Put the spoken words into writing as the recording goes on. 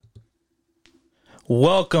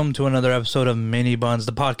Welcome to another episode of Mini-Bunz,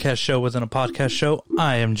 the podcast show within a podcast show.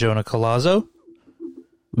 I am Jonah Colazzo.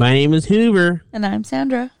 My name is Hoover. And I'm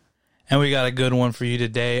Sandra. And we got a good one for you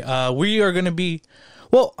today. We are going to be...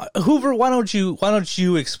 Well, Hoover, why don't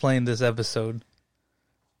you explain this episode?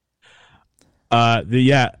 Jonah, this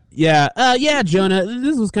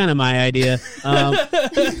was kind of my idea. I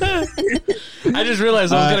just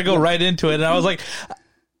realized I was going to go right into it, and I was like,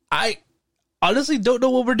 I honestly don't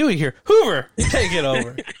know what we're doing here. Hoover, take it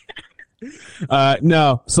over.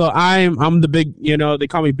 No, so I'm the big, they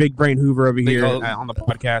call me Big Brain Hoover over here on the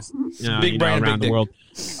podcast. Big brain around big the world.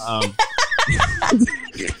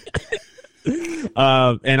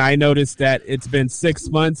 And I noticed that it's been 6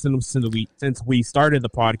 months since we started the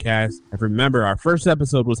podcast. I remember our first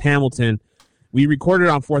episode was Hamilton. We recorded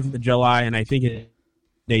on 4th of July, and I think it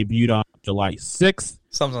debuted on July 6th.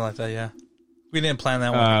 Something like that, yeah. We didn't plan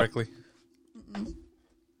that one correctly.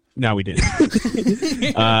 No, we didn't.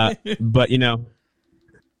 But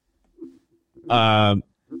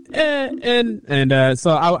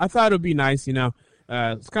so I thought it would be nice,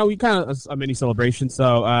 it's kind of a mini celebration.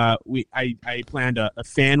 So I planned a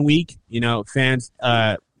fan week. Fans.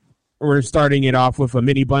 We're starting it off with a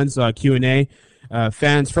Mini-Bunz Q&A.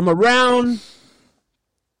 Fans from around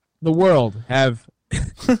the world have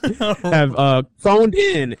phoned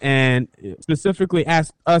in and specifically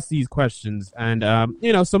asked us these questions, and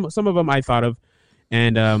some of them I thought of,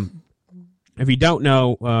 and if you don't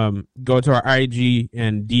know, go to our IG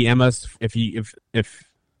and DM us if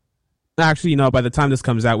actually, by the time this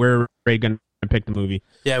comes out, we're already gonna pick the movie.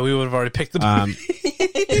 Yeah, we would have already picked the movie.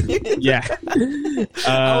 Yeah.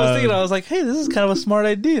 I was like, hey, this is kind of a smart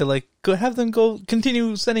idea. Like, have them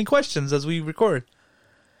continue sending questions as we record.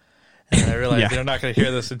 And I realized they're not going to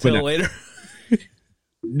hear this until later.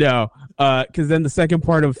 No, because then the second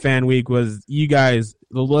part of Fan Week was you guys,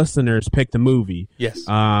 the listeners, picked the movie. Yes.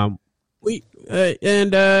 We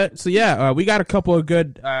got a couple of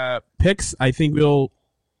good picks. I think we'll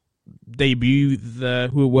debut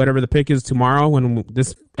whatever the pick is tomorrow when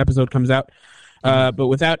this episode comes out. But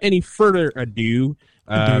without any further ado,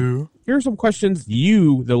 here are some questions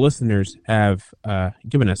you, the listeners, have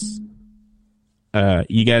given us.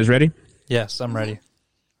 You guys ready? Yes, I'm ready.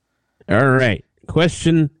 All right.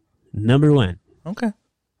 Question number 1. Okay.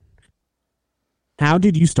 How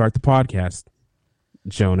did you start the podcast,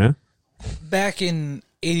 Jonah? Back in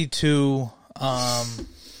 82,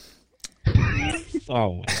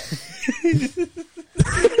 Oh.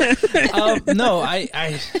 no,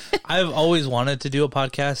 I've always wanted to do a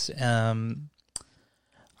podcast.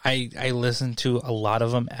 I listen to a lot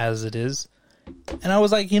of them as it is. And I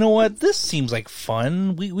was like, you know what? This seems like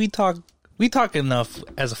fun. We talk enough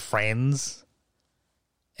as friends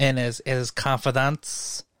and as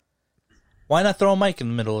confidants. Why not throw a mic in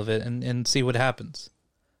the middle of it and see what happens?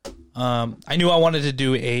 I knew I wanted to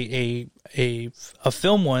do a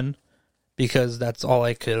film one because that's all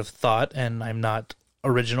I could have thought, and I'm not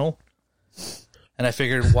original. And I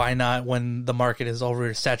figured, why not, when the market is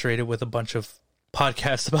oversaturated with a bunch of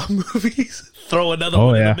podcasts about movies, throw another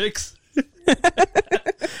one in the mix.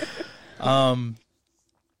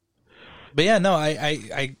 But yeah, no,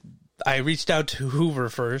 I reached out to Hoover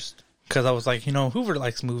first because I was like, Hoover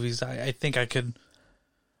likes movies. I think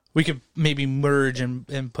we could maybe merge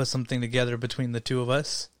and put something together between the two of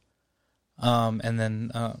us. And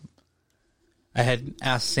then I had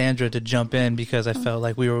asked Sandra to jump in because I felt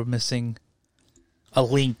like we were missing a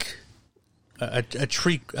link, the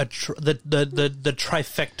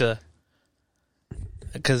trifecta.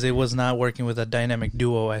 Because it was not working with a dynamic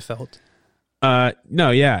duo, I felt.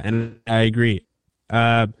 No, yeah, and I agree.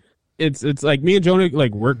 It's like me and Jonah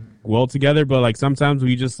work well together, but sometimes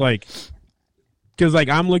we just because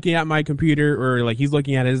I'm looking at my computer or he's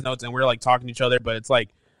looking at his notes and we're talking to each other, but it's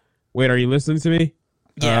wait, are you listening to me?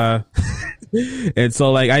 Yeah. And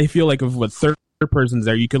so I feel if a third person's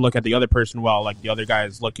there, you could look at the other person while the other guy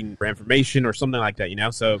is looking for information or something like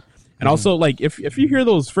that, So. And also, if you hear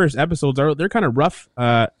those first episodes, they're kind of rough.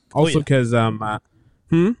 Also, because Oh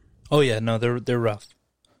yeah, no, they're rough.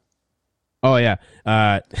 Oh yeah.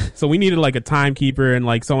 So we needed a timekeeper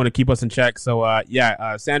and someone to keep us in check. So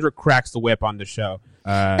Sandra cracks the whip on the show.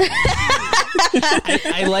 I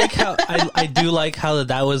like how I do like how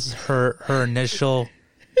that was her initial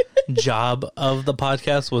job of the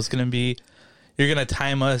podcast was going to be, you're going to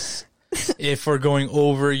time us. If we're going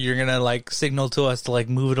over, you're gonna signal to us to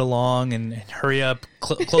move it along and hurry up,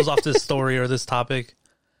 close off this story or this topic.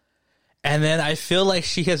 And then I feel like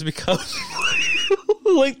she has become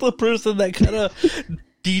the person that kind of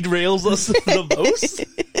derails us the most.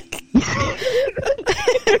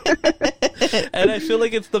 And I feel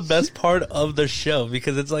like it's the best part of the show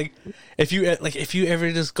because it's like if you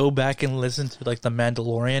ever just go back and listen to like the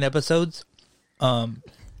Mandalorian episodes,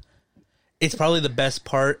 it's probably the best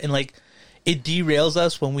part, and like it derails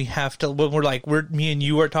us when me and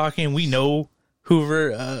you are talking and we know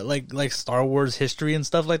Hoover like Star Wars history and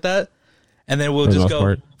stuff like that, and then we'll just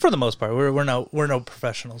go for the most part. We're no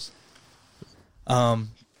professionals.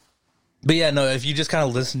 But yeah, no, if you just kind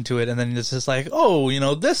of listen to it and then it's just like, oh,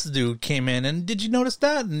 this dude came in and did you notice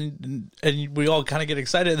that? And we all kind of get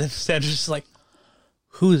excited. And then Sandra's just like,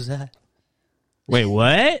 who is that? Wait,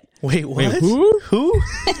 what? Wait, what? Who?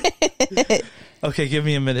 Okay, give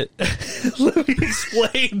me a minute. Let me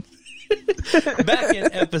explain. Back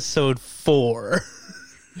in episode 4.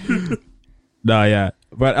 No, yeah.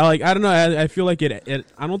 But I don't know. I feel like it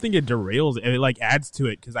I don't think it derails it. It like adds to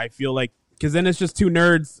it because I feel like, because then it's just two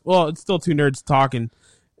nerds. Well, it's still two nerds talking,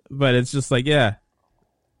 but it's just like, yeah.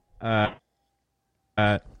 Yeah,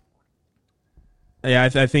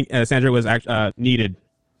 I think Sandra was needed.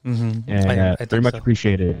 Mm-hmm. And I very much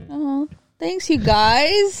appreciated. Oh, thanks, you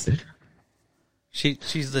guys.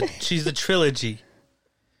 She's the trilogy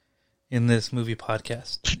in this movie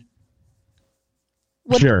podcast.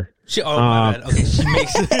 What? Sure. My bad. Okay,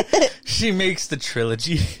 she makes the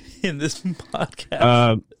trilogy in this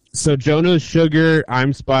podcast. So Jonah's sugar,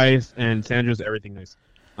 I'm spice, and Sandra's everything nice.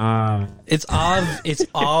 It's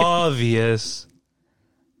obvious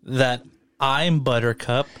that I'm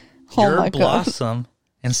Buttercup, Oh you're my God. Blossom,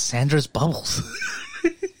 and Sandra's Bubbles.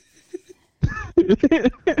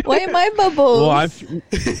 Why am I Bubbles? Well,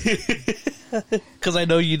 Because I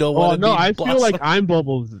know you don't want to be I Blossom. feel like I'm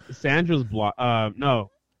Bubbles. Sandra's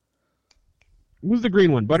no. Who's the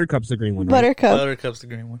green one? Buttercup's the green one, right? Buttercup's the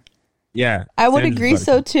green one. Yeah. I would Sandra's agree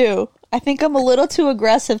so Buttercup. too. I think I'm a little too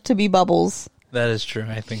aggressive to be Bubbles. That is true.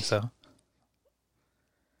 I think so.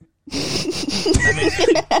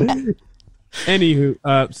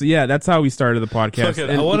 Anywho, so yeah, that's how we started the podcast.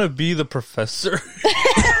 Okay, I want to be the professor.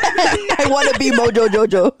 I want to be Mojo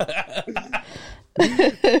Jojo.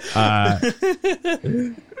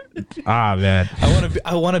 Man.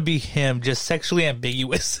 I want to be him, just sexually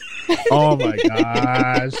ambiguous. Oh my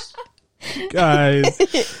gosh. Guys.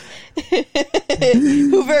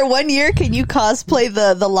 Hoover, 1 year, can you cosplay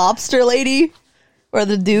the lobster lady? Or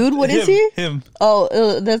the dude? What is he? Him.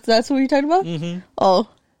 Oh, that's what you're talking about? Mm-hmm. Oh.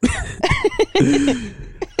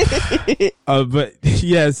 But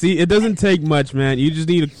yeah, see, it doesn't take much, man. You just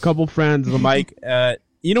need a couple friends, a mic.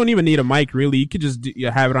 You don't even need a mic, really. You could just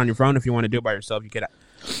have it on your phone if you want to do it by yourself. You could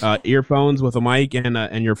earphones with a mic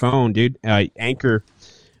and your phone, dude. Anchor.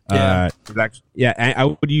 I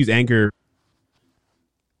would use Anchor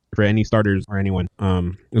for any starters or anyone.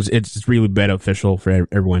 It's just really beneficial for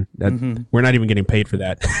everyone. We're not even getting paid for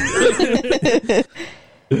that.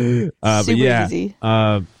 But yeah, easy.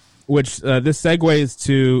 Which this segues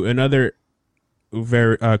to another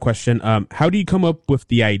very question. How do you come up with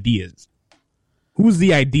the ideas? Who's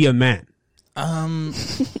the idea man?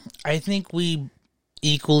 I think we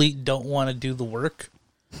equally don't want to do the work.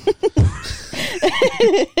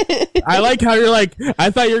 I like how you're like,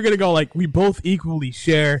 I thought you were going to go like, we both equally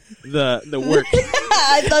share the work.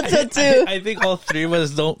 I thought so too. I think all three of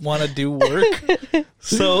us don't want to do work.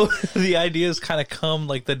 So the ideas kind of come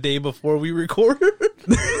like the day before we record.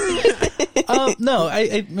 No,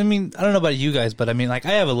 I mean, I don't know about you guys, but I mean, like,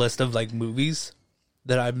 I have a list of like movies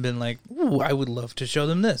that I've been like, ooh, I would love to show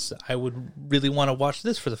them this. I would really want to watch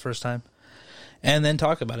this for the first time and then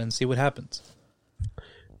talk about it and see what happens.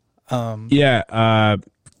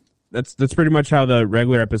 That's pretty much how the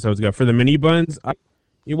regular episodes go. For the Mini-Bunz,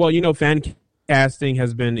 fan casting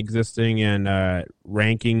has been existing, and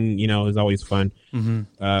ranking, is always fun.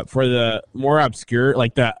 Mm-hmm. For the more obscure,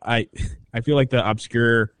 like I feel like the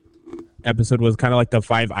obscure episode was kind of like the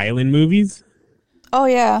 5 Island movies. Oh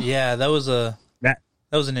yeah. Yeah, that was an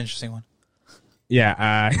interesting one.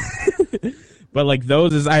 Yeah, but like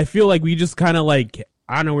those is, I feel like we just kind of like,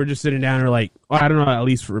 I don't know, we're just sitting down and we're like, I don't know, at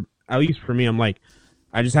least for me, I'm like,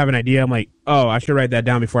 I just have an idea. I'm like, oh, I should write that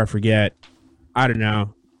down before I forget. I don't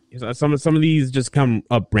know. Some of these just come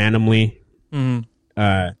up randomly.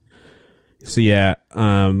 Mm-hmm. So yeah,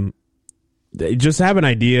 just have an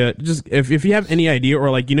idea. Just if you have any idea, or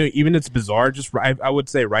like, even it's bizarre, just I would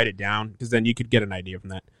say write it down, because then you could get an idea from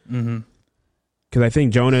that. Mm-hmm. Because I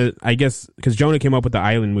think Jonah, because Jonah came up with the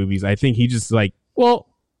island movies, I think he just like, well,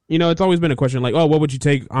 it's always been a question like, oh, what would you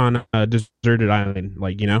take on a deserted island?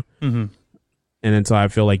 Like, Mm-hmm. And then so I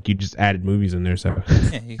feel like you just added movies in there. So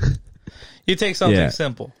Yeah, you take something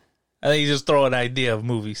simple, and then you just throw an idea of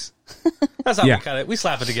movies. That's how we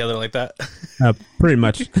slap it together like that. pretty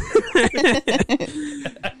much.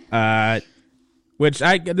 which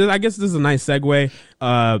I guess this is a nice segue.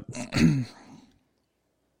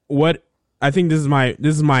 What I think this is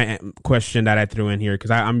my question that I threw in here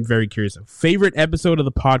because I'm very curious. Favorite episode of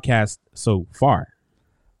the podcast so far?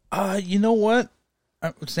 You know what?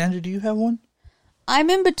 Sandra, do you have one?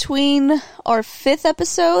 I'm in between our 5th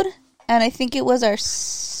episode and I think it was our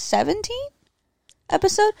 17th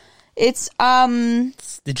episode. It's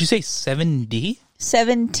Did you say 7D?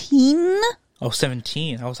 17. Oh,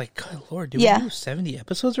 17. I was like, good Lord, did Yeah. we do 70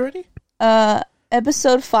 episodes already?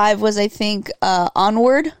 Episode 5 was, I think,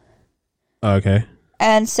 Onward, Okay,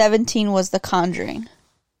 and 17 was The Conjuring.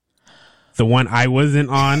 the one I wasn't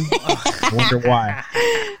on. I wonder why.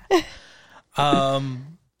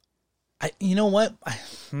 You know what?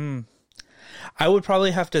 I would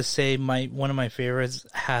probably have to say one of my favorites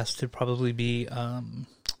has to probably be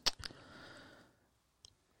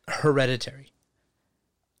Hereditary.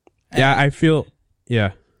 Yeah, I feel.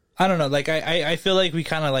 Yeah, I don't know. Like I feel like we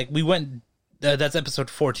kind of like we went. That's episode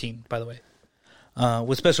 14, by the way,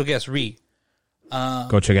 with special guest Ree.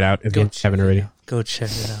 go check it out if you haven't already. Go check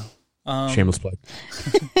it out. Shameless plug.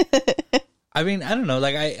 I mean, I don't know.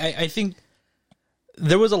 Like I think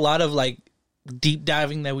there was a lot of like deep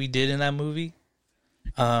diving that we did in that movie.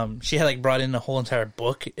 She had like brought in a whole entire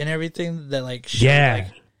book and everything that like showed like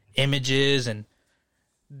images and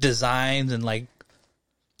designs and like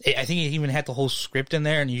I think it even had the whole script in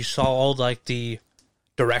there and you saw all like the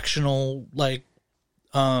directional like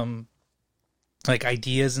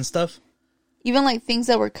ideas and stuff. Even like things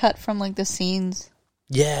that were cut from like the scenes.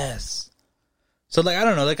 Yes. So like I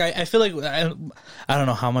don't know, like I feel like I don't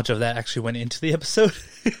know how much of that actually went into the episode.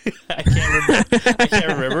 I can't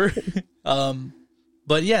remember.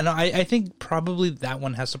 But yeah, no, I think probably that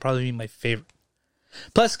one has to probably be my favorite.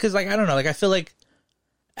 Plus, because like I don't know, like I feel like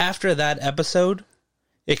after that episode,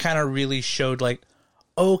 it kind of really showed like,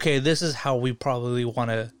 okay, this is how we probably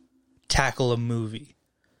want to tackle a movie.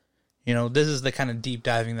 You know, this is the kind of deep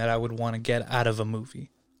diving that I would want to get out of a movie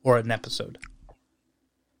or an episode.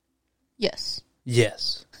 Yes.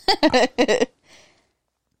 Yes.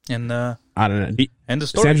 And I don't know. end the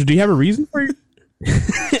story. Sandra, do you have a reason for your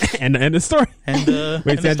and the story? And Wait, end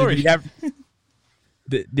the Sandra, story. did you have?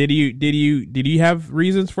 Did you have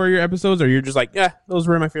reasons for your episodes, or you're just like, yeah, those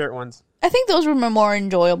were my favorite ones? I think those were my more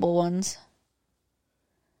enjoyable ones.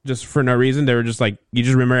 Just for no reason, they were just like you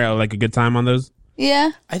just remember like a good time on those.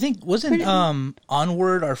 Yeah. I think wasn't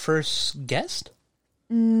Onward our first guest?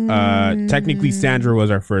 Technically, Sandra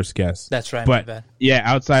was our first guest. That's right. My But bad. yeah,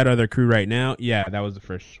 outside of their crew right now, yeah, that was the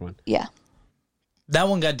first one. Yeah. That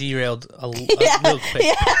one got derailed real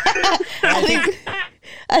quick.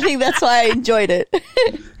 I think that's why I enjoyed it.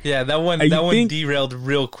 Yeah, that one derailed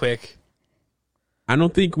real quick. I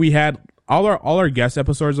don't think we had all our guest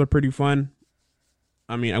episodes are pretty fun.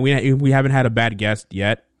 I mean, we haven't had a bad guest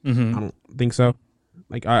yet. Mm-hmm. I don't think so.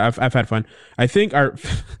 Like I've had fun. I think our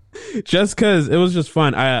just because it was just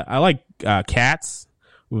fun. I like Cats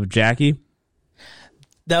with Jackie.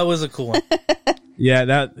 That was a cool one. Yeah,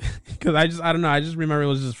 that because I don't know. I just remember it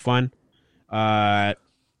was just fun. I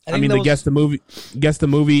mean, the guess the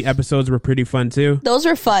movie episodes were pretty fun too. Those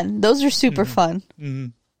are fun. Those are super fun.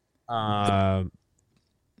 Mm-hmm.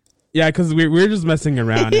 Yeah, because we're just messing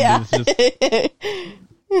around. Yeah.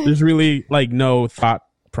 And there's really like no thought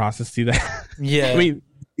process to that. Yeah. I mean,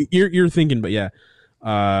 you're thinking, but yeah.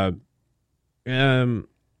 And the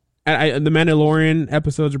Mandalorian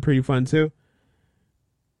episodes are pretty fun too.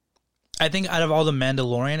 I think out of all the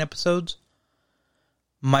Mandalorian episodes,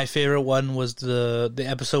 my favorite one was the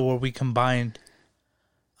episode where we combined.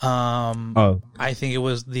 I think it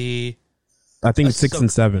was I think 6 and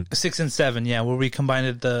 7. 6 and 7, yeah, where we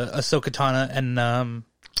combined the Ahsoka Tano and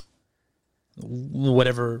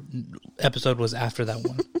whatever episode was after that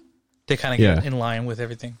one. They kind of get in line with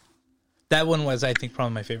everything. That one was, I think,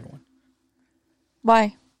 probably my favorite one.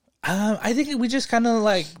 Why? I think we just kind of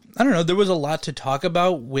like, I don't know, there was a lot to talk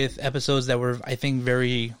about with episodes that were, I think,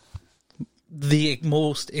 the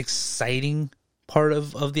most exciting part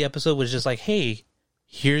of the episode was just like, hey,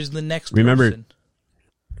 here's the next person.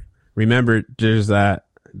 Remember, there's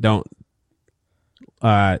don't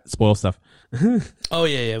spoil stuff. Oh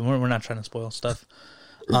yeah, we're not trying to spoil stuff.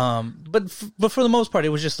 But for the most part, it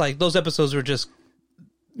was just like those episodes were just,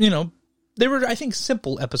 they were, I think,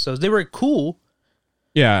 simple episodes. They were cool.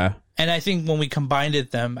 Yeah. And I think when we combined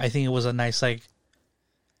them, I think it was a nice like,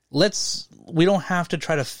 we don't have to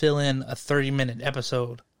try to fill in a 30-minute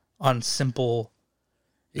episode on simple.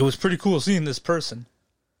 It was pretty cool seeing this person.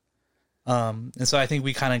 And so I think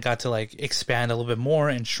we kind of got to like expand a little bit more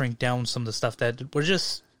and shrink down some of the stuff that were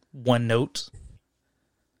just one note.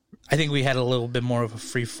 I think we had a little bit more of a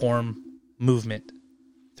free form movement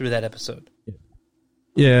through that episode?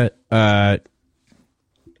 Yeah, I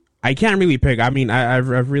can't really pick. I mean,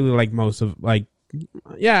 I've really liked most of, like,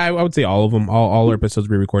 yeah, I would say all of them. All our episodes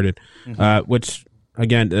we recorded, which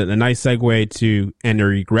again, a nice segue to any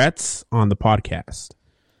regrets on the podcast.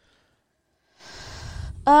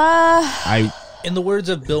 In the words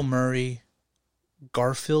of Bill Murray,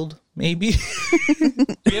 Garfield, maybe.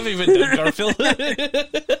 We haven't even done Garfield.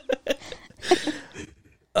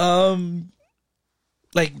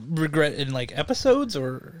 Like regret in like episodes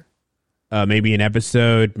or maybe an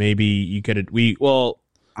episode. Maybe you could have.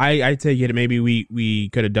 I take it. Maybe we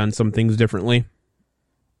could have done some things differently.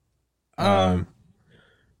 I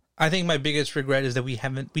think my biggest regret is that we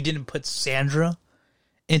didn't put Sandra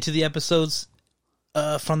into the episodes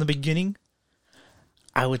from the beginning.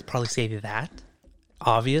 I would probably say that,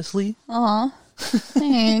 obviously.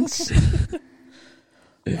 Thanks.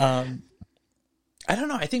 I don't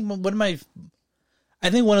know. I think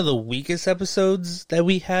one of the weakest episodes that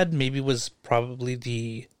we had maybe was probably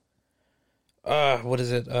the what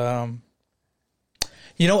is it?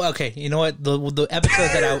 You know what? The episode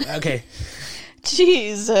that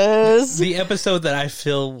Jesus. The episode that I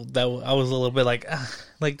feel that I was a little bit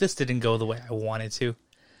like this didn't go the way I wanted to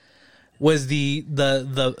was the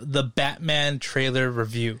Batman trailer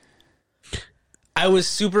review. I was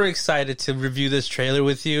super excited to review this trailer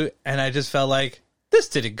with you, and I just felt like this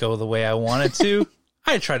didn't go the way I wanted to.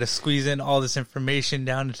 I tried to squeeze in all this information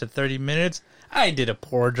down into 30 minutes. I did a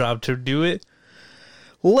poor job to do it.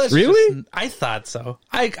 I thought so.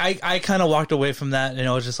 I kind of walked away from that, and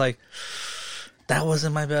I was just like, that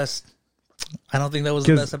wasn't my best. I don't think that was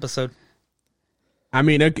the best episode. I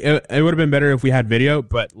mean, it would have been better if we had video,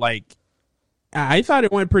 but like, I thought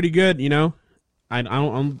it went pretty good. You know, I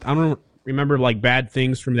don't remember like bad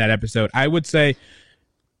things from that episode. I would say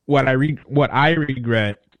what I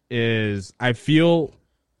regret is I feel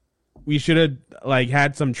we should have like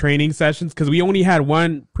had some training sessions because we only had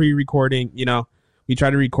one pre-recording. You know, we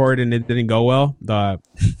tried to record and it didn't go well. The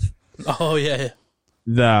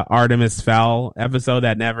Artemis Fowl episode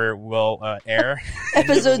that never will air.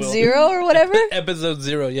 Episode 0 or whatever. Episode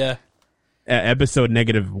 0, yeah. Episode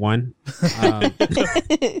 -1.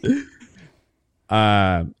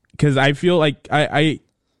 Because I feel like I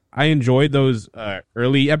enjoyed those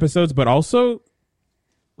early episodes, but also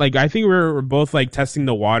like I think we're both like testing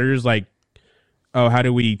the waters, like, oh, how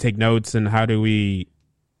do we take notes and how do we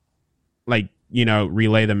like, you know,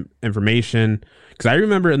 relay the information? Because I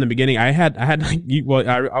remember in the beginning I had like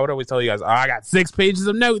I would always tell you guys, oh, I got 6 pages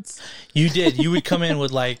of notes. You did. You would come in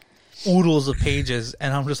with like oodles of pages,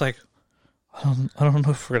 and I'm just like, I don't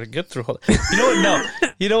know if we're gonna get through all that. You know what? No.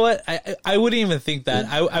 You know what? I wouldn't even think that.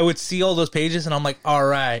 I would see all those pages, and I'm like, all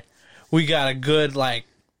right, we got a good like.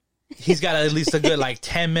 He's got at least a good like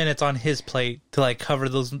 10 minutes on his plate to like cover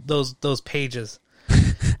those pages,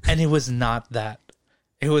 and it was not that.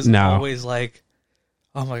 It was always like,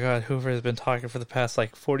 oh my god, whoever has been talking for the past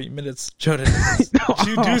like 40 minutes, Jordan,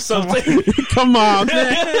 you do something. Come on,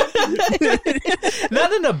 man.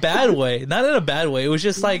 Not in a bad way. Not in a bad way. It was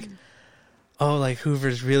just like, oh, like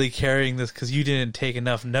Hoover's really carrying this because you didn't take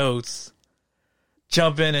enough notes.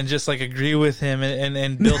 Jump in and just like agree with him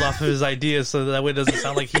and build off of his ideas so that way it doesn't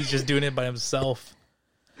sound like he's just doing it by himself.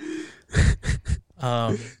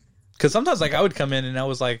 Because sometimes like I would come in and I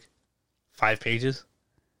was like 5 pages.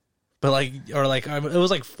 But like, or like, it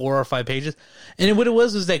was like 4 or 5 pages. And what it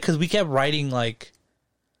was that because we kept writing like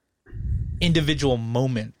individual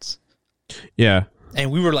moments. Yeah.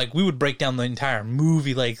 And we would break down the entire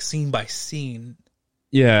movie like scene by scene.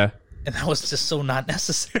 Yeah. And that was just so not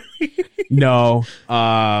necessary. No.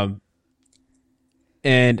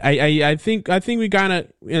 And I think we kind of,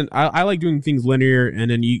 and I like doing things linear, and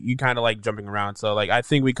then you kind of like jumping around. So like, I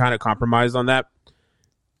think we kind of compromised on that.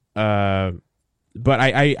 But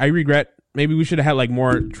I regret, maybe we should have had like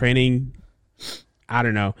more training. I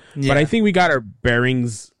don't know. Yeah. But I think we got our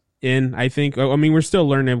bearings in, I think. I mean, we're still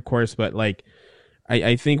learning, of course, but like,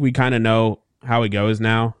 I think we kind of know how it goes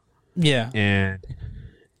now. Yeah. And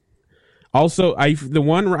also, the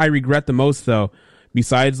one I regret the most, though,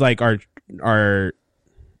 besides like our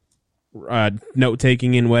note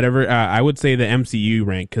taking and whatever, I would say the MCU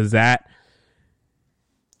rank, because that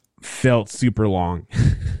felt super long.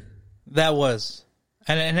 That was,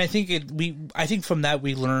 and I think I think from that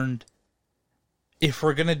we learned if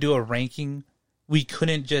we're gonna do a ranking, we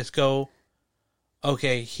couldn't just go,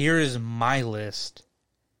 okay, here is my list,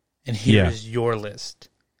 and here is your list.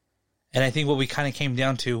 And I think what we kind of came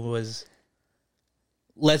down to was,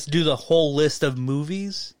 let's do the whole list of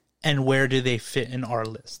movies and where do they fit in our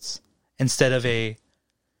lists, instead of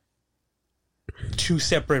two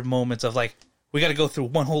separate moments of like we got to go through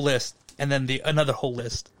one whole list and then another whole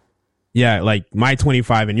list. Yeah, like my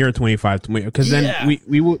 25 and your 25, because then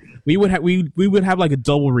we would have like a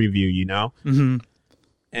double review, you know. Mm-hmm.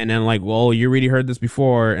 And then like, well, you already heard this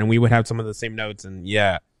before, and we would have some of the same notes, and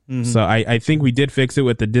yeah. Mm-hmm. So I think we did fix it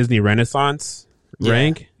with the Disney Renaissance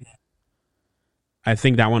rank. I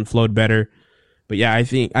think that one flowed better. But yeah, I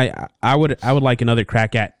think I would like another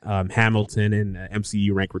crack at Hamilton and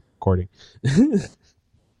MCU rank recording.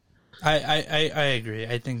 I agree.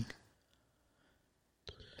 I think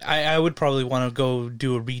I would probably want to go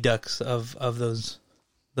do a redux of those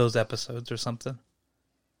episodes or something.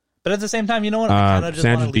 But at the same time, you know what? I kind of just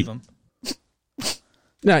want to leave them.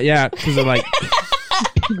 No, yeah, because like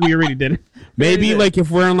we already did it. Maybe like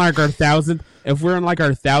if we're in like our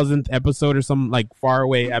 1000th episode or some like far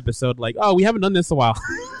away episode, like, oh, we haven't done this in a while.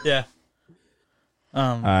 Yeah.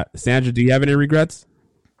 Sandra, do you have any regrets?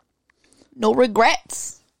 No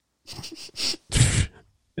regrets.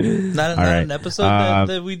 Not an episode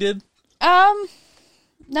that we did.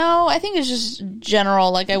 No, I think it's just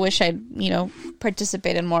general. Like I wish I'd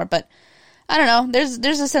participated more, but I don't know.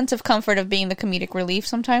 There's a sense of comfort of being the comedic relief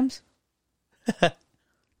sometimes.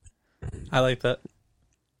 I like that.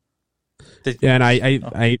 And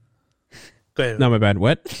I go ahead. No, my bad.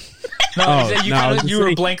 What? No, you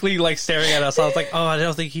were blankly like staring at us. I was like, oh, I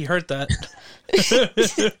don't think he heard that.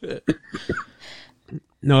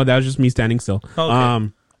 No, that was just me standing still. Okay.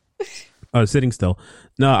 Sitting still.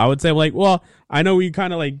 No, I would say like, well, I know we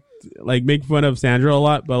kind of like make fun of Sandra a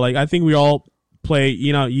lot, but like I think we all play.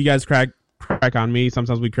 You guys crack on me.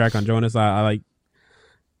 Sometimes we crack on Jonas. I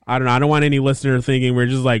don't know. I don't want any listener thinking we're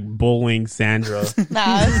just like bullying Sandra.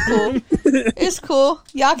 Nah, it's cool. It's cool.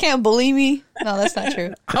 Y'all can't bully me. No, that's not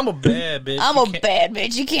true. I'm a bad bitch. I'm a bad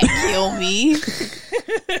bitch. You can't kill me.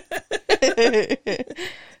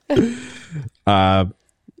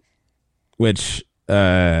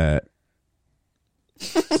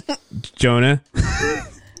 Jonah,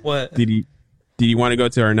 what did you want to go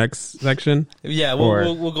to our next section? Yeah,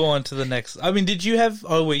 we'll go on to the next. I mean, did you have?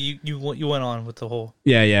 Oh wait, you went on with the whole.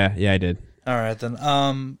 Yeah, I did. All right then.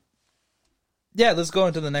 Yeah, let's go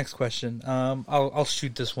into the next question. I'll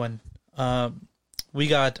shoot this one. We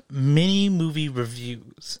got mini movie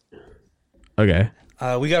reviews. Okay.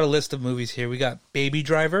 We got a list of movies here. We got Baby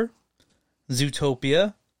Driver,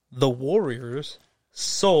 Zootopia, The Warriors,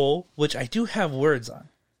 Soul, which I do have words on,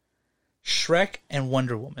 Shrek, and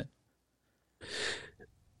Wonder Woman.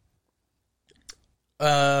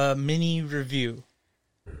 Mini review.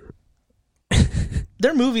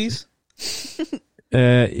 They're movies.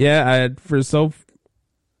 Yeah.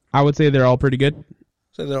 I would say they're all pretty good.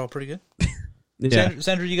 So they're all pretty good. Yeah.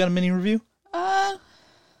 Sandra, you got a mini review?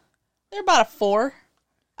 They're about a 4.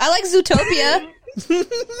 I like Zootopia.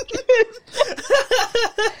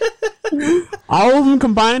 All of them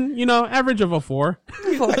combined, average of a 4.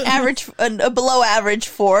 Average, a below average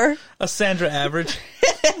 4. A Sandra average.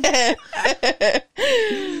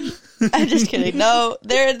 I'm just kidding. No,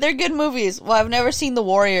 they're good movies. Well, I've never seen The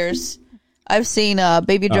Warriors. I've seen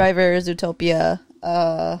Baby Driver, Zootopia,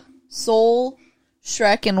 Soul,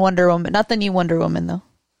 Shrek, and Wonder Woman. Not the new Wonder Woman though.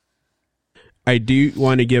 I do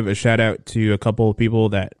want to give a shout out to a couple of people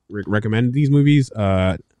that recommended these movies.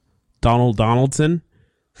 Donald Donaldson,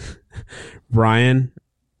 Brian,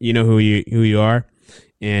 you know who you are,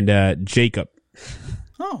 and Jacob.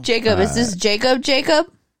 Oh, Jacob, is this Jacob?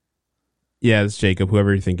 Yeah, it's Jacob.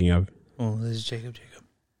 Whoever you're thinking of. Oh, this is Jacob.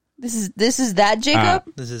 This is that Jacob.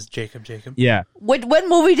 This is Jacob. Yeah. What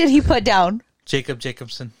movie did he put down? Jacob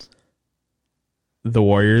Jacobson. The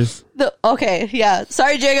Warriors. Okay, yeah.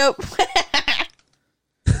 Sorry, Jacob.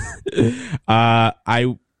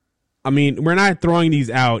 I mean, we're not throwing these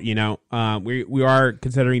out, we are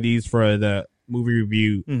considering these for the movie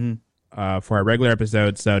review for our regular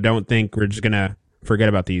episode, so don't think we're just gonna forget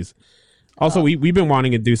about these. Also, we've been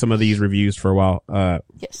wanting to do some of these reviews for a while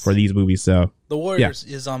yes. for these movies, so The Warriors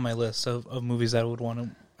is on my list of movies that I would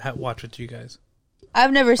want to watch with you guys.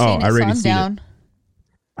 I've never seen it, so I'm down.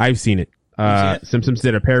 I've seen it. Simpsons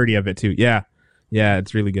did a parody of it too. Yeah,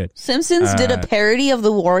 it's really good. Simpsons did a parody of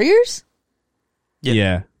The Warriors?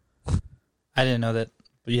 Yeah. I didn't know that,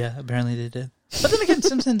 but yeah, apparently they did. But then again,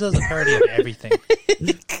 Simpsons does a parody of everything.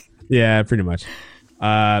 Yeah, pretty much.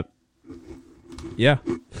 Yeah.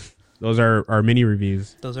 Those are our mini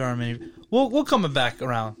reviews. Those are our mini. We'll come back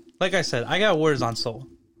around. Like I said, I got words on Soul.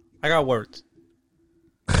 I got words.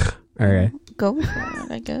 All right. Go for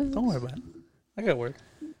it, I guess. Don't worry about it. I got words.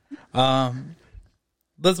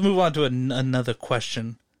 Let's move on to another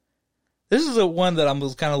question. This is one that I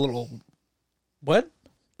was kind of a little what,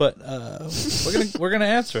 but we're gonna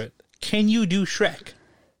answer it. can you do Shrek?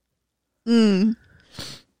 Hoover,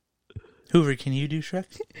 can you do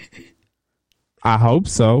Shrek? I hope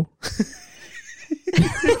so.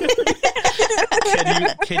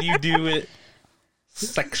 Can you do it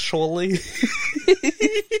sexually?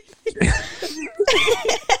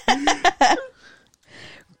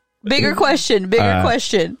 Bigger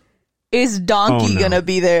question. Is Donkey gonna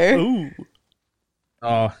be there? Ooh.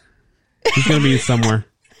 Oh, he's gonna be somewhere.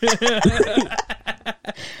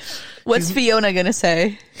 What's Fiona gonna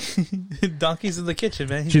say? Donkey's in the kitchen,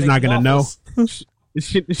 man. He's She's not making gonna waffles. know.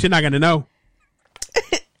 She's not gonna know.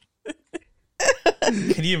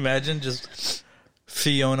 Can you imagine just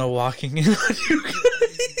Fiona walking in on you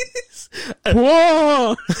guys?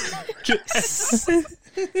 Whoa!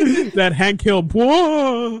 That Hank Hill.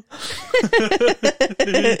 Whoa!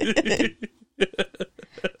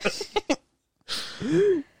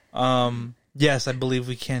 Yes, I believe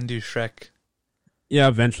we can do Shrek. Yeah,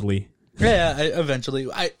 eventually. Yeah, eventually.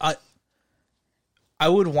 I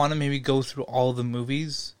would want to maybe go through all the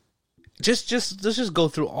movies. Let's just go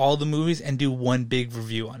through all the movies and do one big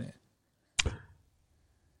review on it.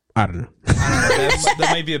 I don't know. That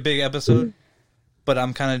might be a big episode, but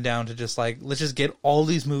I'm kind of down to just let's just get all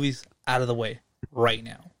these movies out of the way right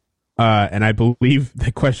now. And I believe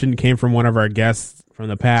the question came from one of our guests from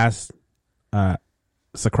the past,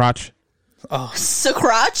 Sakrach. Oh,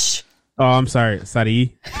 Sakrach? Oh, I'm sorry,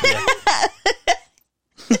 Sadi.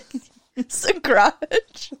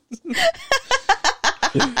 Sakrach.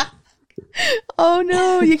 Oh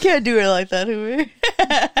no, you can't do it like that, Hoover.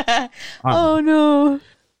 Oh no.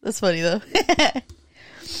 That's funny though.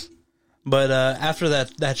 but after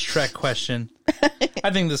that Shrek question, I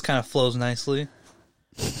think this kind of flows nicely.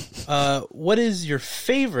 What is your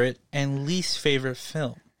favorite and least favorite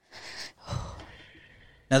film?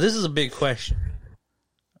 Now, this is a big question,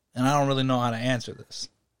 and I don't really know how to answer this.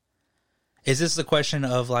 Is this the question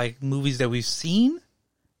of movies that we've seen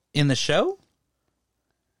in the show?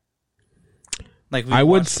 I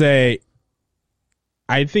would say,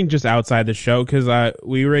 I think just outside the show, because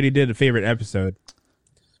we already did a favorite episode.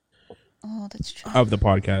 Oh, that's true. Of the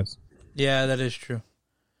podcast. Yeah, that is true.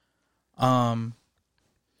 I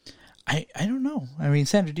don't know. I mean,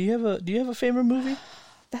 Sandra, do you have a favorite movie?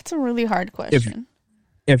 That's a really hard question.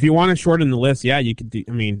 If you want to shorten the list, yeah, you could do.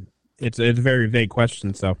 I mean, it's a very vague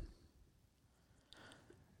question, so.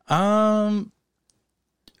 I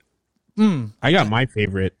got my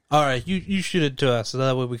favorite. All right, you shoot it to us so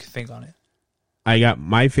that way we can think on it. I got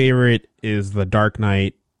my favorite is The Dark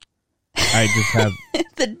Knight. I just have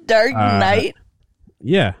The Dark Knight.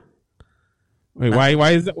 Yeah. Wait,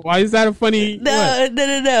 why is that a funny? No.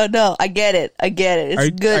 I get it.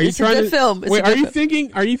 It's good. It's a good film.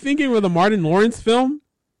 Are you thinking with a Martin Lawrence film?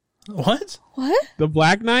 What? The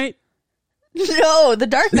Black Knight? No, The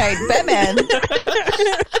Dark Knight. Batman.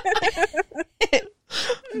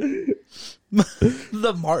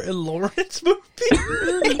 The Martin Lawrence movie?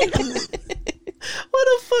 What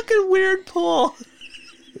a fucking weird pull.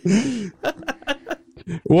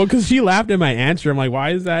 Well, because she laughed at my answer. I'm like,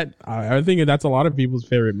 why is that? I think that's a lot of people's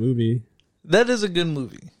favorite movie. That is a good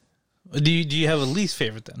movie. Do you have a least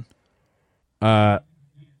favorite then?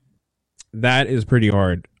 That is pretty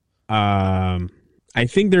hard. I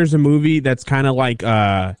think there's a movie that's kind of like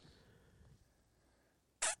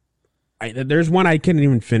there's one I couldn't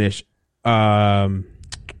even finish.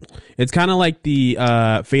 It's kind of like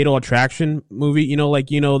the Fatal Attraction movie.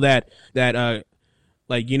 There's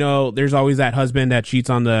always that husband that cheats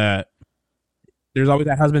on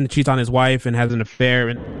his wife and has an affair,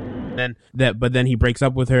 and then he breaks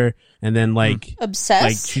up with her, and then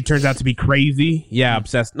obsessed. She turns out to be crazy. Yeah,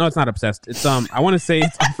 obsessed. No, it's not obsessed. It's I want to say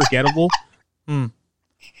it's Unforgettable. That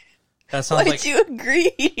sounds Why did you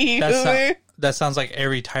agree? That sounds like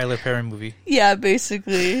every Tyler Perry movie. Yeah,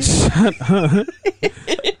 basically. Are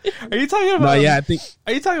you talking about? No, yeah, I think.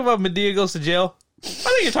 Are you talking about Medea Goes to Jail? I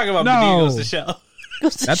think you're talking about Medea Goes to Shell.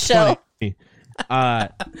 That's funny.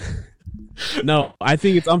 No, I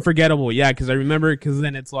think it's Unforgettable. Yeah, because I remember. Because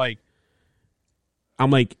then it's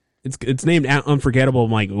it's named Unforgettable.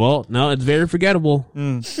 I'm like, well, no, it's very forgettable.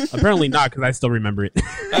 Apparently not, because I still remember it.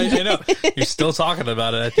 I know you're still talking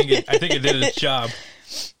about it. I think it did its job.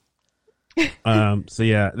 So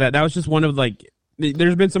yeah, that was just one of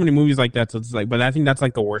there's been so many movies like that, so it's but I think that's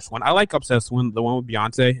the worst one. I like Obsessed one, the one with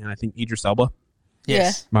Beyonce, and I think Idris Elba.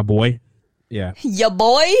 Yes. My boy. Yeah. Ya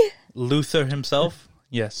boy? Luther himself.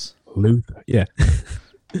 Yes. Luther. Yeah.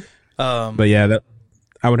 But yeah,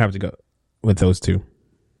 I would have to go with those two.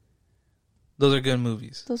 Those are good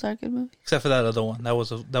movies. Those are good movies. Except for that other one. That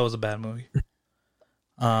was a bad movie.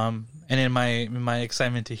 And in my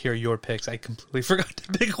excitement to hear your picks, I completely forgot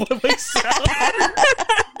to pick one myself.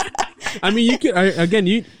 I mean, you could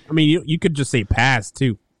you could just say pass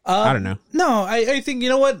too. I don't know. No, I think, you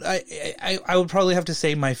know what? I would probably have to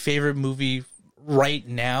say my favorite movie right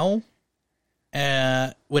now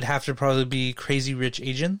would have to probably be Crazy Rich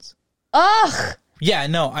Asians. Ugh. Yeah,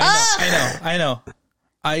 no, I know.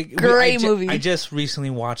 Great movie. I just recently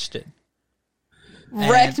watched it.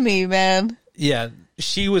 Wrecked me, man. Yeah,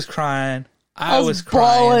 she was crying. I was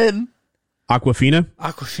bawling. Aquafina?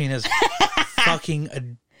 Aquafina's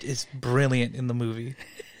is brilliant in the movie.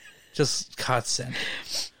 Just godsend.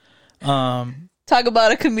 Talk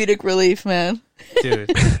about a comedic relief, man.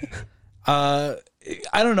 Dude. I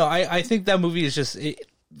don't know. I think that movie is just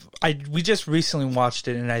we just recently watched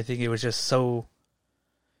it, and I think it was just so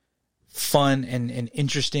fun and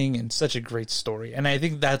interesting and such a great story. And I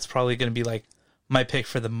think that's probably going to be like my pick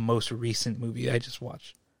for the most recent movie I just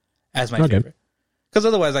watched as my favorite. Because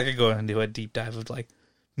otherwise I could go and do a deep dive of like,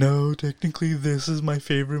 no, technically this is my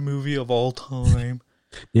favorite movie of all time.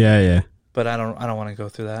 Yeah. But I don't want to go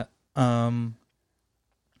through that.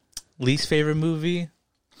 Least favorite movie,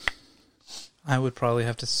 I would probably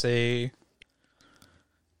have to say,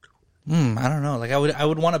 I don't know. Like I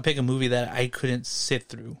would want to pick a movie that I couldn't sit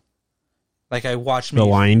through. Like I watched The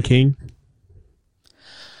Lion King.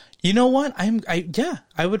 You know what?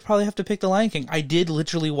 I would probably have to pick The Lion King. I did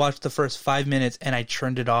literally watch the first 5 minutes and I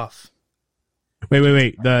turned it off.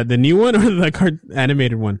 Wait. The new one or the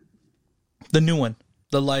animated one? The new one.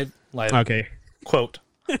 The live. Okay. Quote.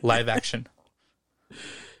 Live action.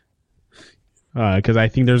 Because I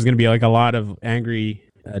think there's going to be like a lot of angry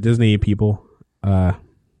Disney people.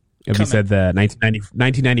 If you said the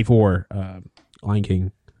 1994 Lion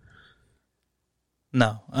King.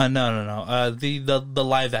 No. The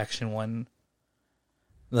live action one.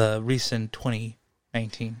 The recent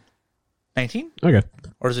 2019. 19? Okay.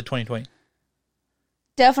 Or is it 2020?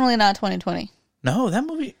 Definitely not 2020. No, that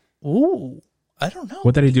movie. Ooh. I don't know.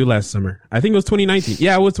 What did I do last summer? I think it was 2019.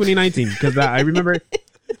 Yeah, it was 2019 because I remember.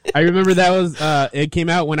 I remember that was it came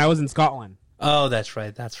out when I was in Scotland. Oh, that's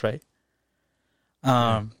right.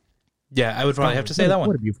 Yeah, I would probably have to say that one.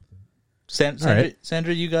 What a beautiful.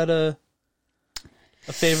 Sandra, you got a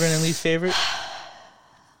favorite and least favorite?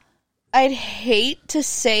 I'd hate to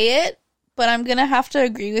say it, but I'm gonna have to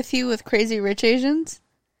agree with you with Crazy Rich Asians.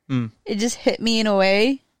 It just hit me in a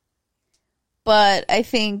way. But I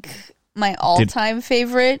think my all-time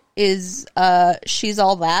favorite is She's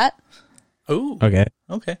All That. Oh, okay.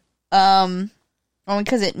 Only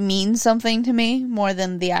because it means something to me more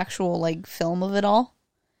than the actual like film of it all.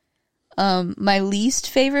 My least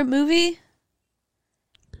favorite movie.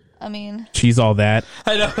 I mean, She's All That.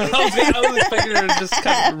 I know. I was expecting her to just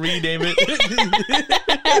kind of rename it.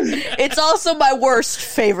 It's also my worst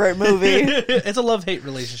favorite movie. It's a love-hate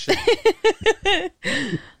relationship.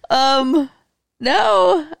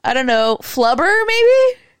 No, I don't know. Flubber,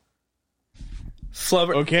 maybe?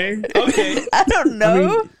 Flubber. Okay. I don't know. I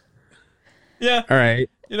mean, Yeah. all right.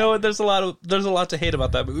 You know what? There's a lot to hate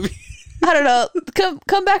about that movie. I don't know.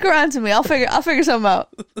 Come back around to me. I'll figure something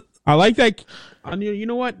out. I like that. You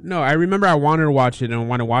know what? No, I remember I wanted to watch it and I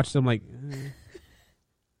want to watch them like.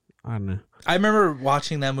 I don't know. I remember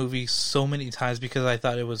watching that movie so many times because I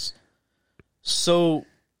thought it was so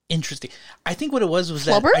interesting. I think what it was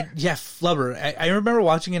Flubber? that Flubber. I remember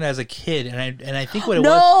watching it as a kid, and I think what it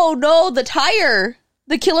was. No, the tire,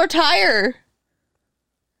 the killer tire.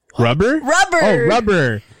 Rubber. Oh,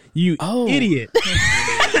 Rubber. You idiot.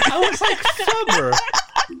 I was like Flubber.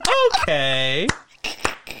 Okay.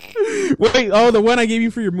 Wait. Oh, the one I gave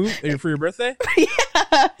you for your birthday.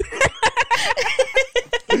 Yeah.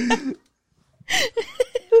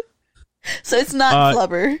 So it's not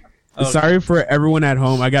Flubber. Okay. Sorry for everyone at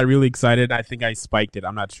home. I got really excited. I think I spiked it.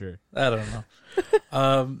 I'm not sure. I don't know.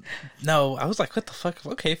 No, I was like, what the fuck?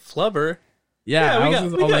 Okay, Flubber. Yeah,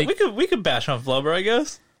 we could bash on Flubber, I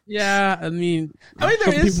guess. Yeah, I mean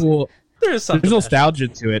there's something. There's nostalgia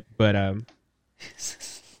to it, but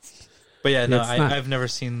But yeah, no, I've never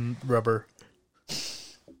seen Rubber,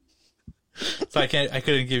 so I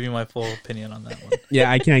couldn't give you my full opinion on that one. Yeah,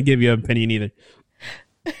 I can't give you an opinion either.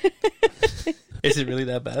 Is it really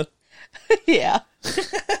that bad? Yeah.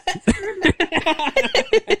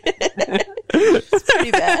 It's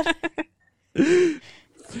pretty bad.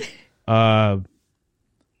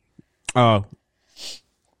 Oh.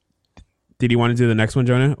 Did you want to do the next one,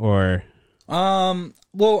 Jonah, or?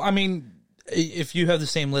 Well, I mean, if you have the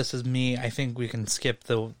same list as me, I think we can skip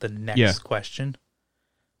the next question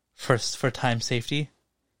for time safety.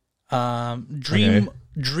 Dream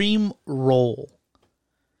role.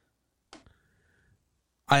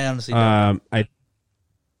 I honestly don't.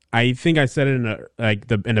 I think I said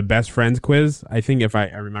it in a best friends quiz. I think if I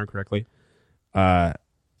remember correctly. Do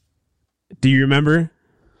you remember?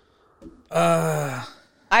 I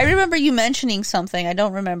remember you mentioning something. I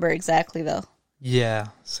don't remember exactly though. Yeah,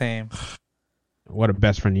 same. What a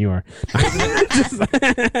best friend you are.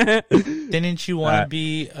 Didn't you want to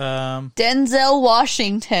be Denzel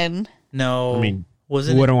Washington? No. I mean,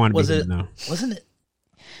 wasn't wouldn't want to was be it no. wasn't it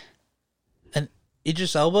an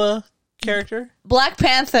Idris Elba character? Black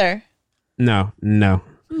Panther. No. No?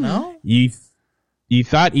 You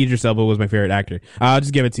thought Idris Elba was my favorite actor. I'll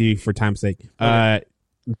just give it to you for time's sake. Okay.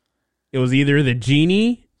 It was either the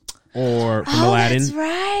genie or from Aladdin. That's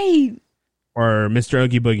right. Or Mr.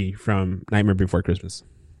 Oogie Boogie from Nightmare Before Christmas.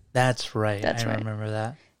 That's right. That's I right. remember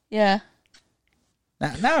that. Yeah.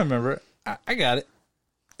 Now I remember it. I got it.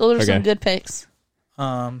 Those are Okay. some good picks.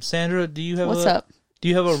 Sandra, do you have What's up? Do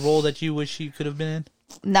you have a role that you wish you could have been in?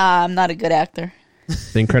 Nah, I'm not a good actor.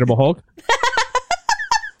 The Incredible Hulk?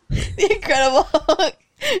 The Incredible Hulk.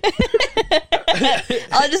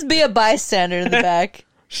 I'll just be a bystander in the back.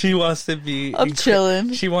 She wants to be. I'm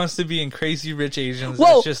chilling. She wants to be in Crazy Rich Asians.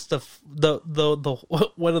 Whoa. It's just the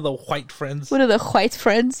what are the white friends? What are the white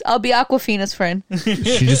friends? I'll be Aquafina's friend.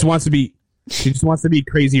 She just wants to be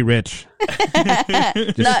crazy rich.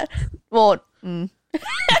 Not well. No.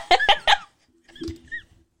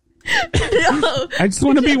 I just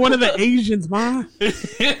want to be one of the Asians, ma.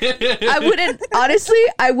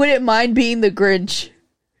 I wouldn't mind being the Grinch.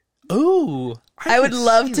 Ooh, I would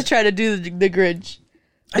love to try to do the Grinch.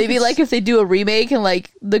 Maybe like if they do a remake and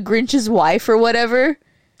like the Grinch's wife or whatever.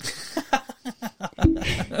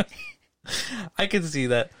 I could see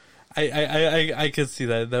that. I could see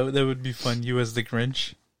that. That would be fun. You as the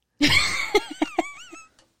Grinch.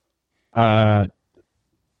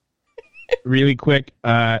 Really quick,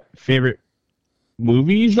 favorite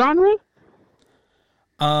movie genre?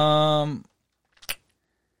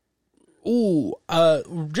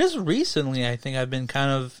 Just recently, I think I've been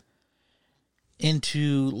kind of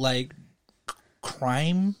into like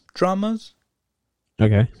crime dramas.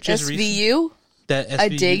 Okay. Just SVU? that SVU. I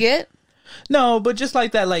dig it. No, but just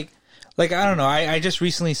like that, like I don't know. I just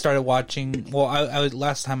recently started watching. Well, I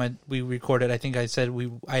last time we recorded, I think I said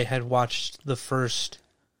I had watched the first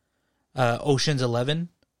Ocean's 11.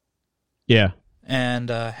 Yeah. And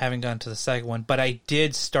haven't gotten to the second one, but I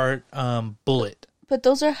did start Bullet. But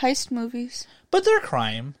those are heist movies. But they're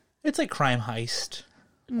crime. It's like crime heist.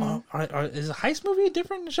 Well, is a heist movie a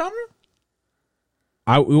different genre?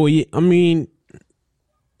 I mean,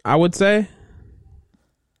 I would say.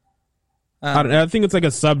 I think it's like a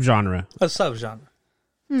subgenre. A subgenre.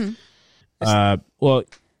 Well,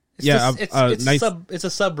 yeah. It's nice. it's a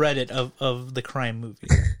subreddit of the crime movie.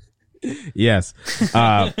 Yes.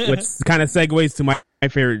 Which kind of segues to my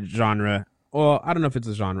favorite genre. Well, I don't know if it's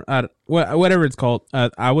a genre. Whatever it's called.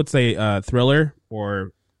 I would say thriller,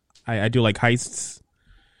 or I do like heist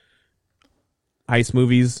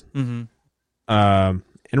movies. Mm-hmm. And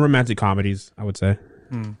romantic comedies, I would say.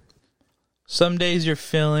 Some days you're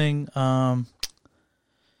feeling some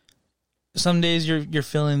days you're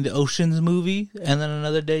feeling the Ocean's movie, and then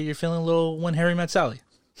another day you're feeling a little When Harry Met Sally.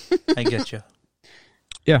 I get you.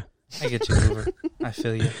 Yeah. I get you, Hoover. I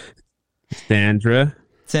feel you. Sandra,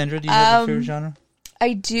 do you have a favorite genre?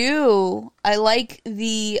 I do. I like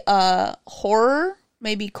the horror,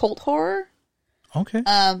 maybe cult horror. Okay.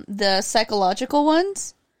 The psychological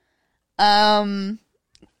ones.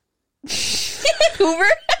 Hoover?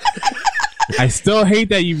 I still hate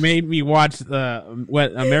that you made me watch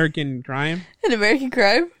American Crime. An American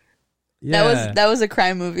Crime? Yeah. That was a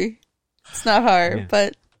crime movie. It's not hard,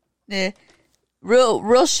 but yeah.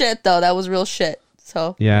 Real shit though. That was real shit.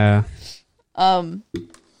 So yeah. no,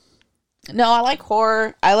 I like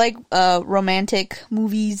horror. I like romantic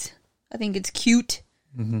movies. I think it's cute.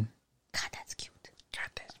 Mm-hmm. God, that's cute.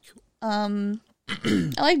 I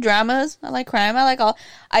like dramas. I like crime.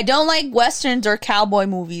 I don't like westerns or cowboy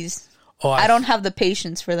movies. Oh, I don't have the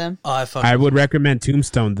patience for them. Oh, I would recommend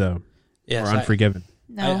Tombstone though, yes, or Unforgiven.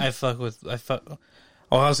 No. I fuck.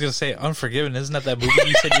 Oh, I was gonna say Unforgiven. Isn't that movie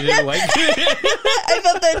you said you didn't like? I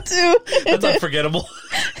thought that too. That's unforgettable.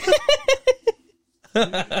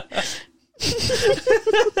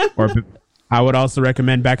 Or I would also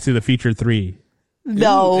recommend Back to the Future 3.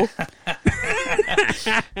 No.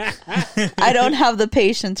 I don't have the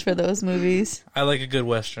patience for those movies. I like a good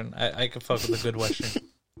western. I can fuck with a good western.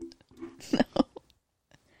 No.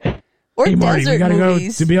 Or Hey Marty, desert we gotta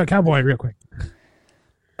movies. go to be a cowboy real quick.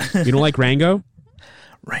 You don't like Rango?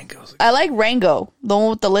 Rango's. I like Rango, the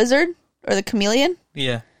one with the lizard or the chameleon.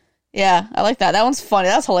 Yeah. Yeah, I like that. That one's funny.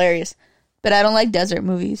 That's hilarious. but I don't like desert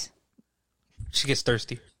movies. She gets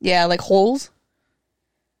thirsty. Yeah, like Holes.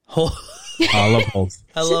 Hole. Oh, I love holes.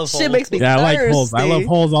 I love Shit holes. makes me Yeah, I thirsty. like holes. I love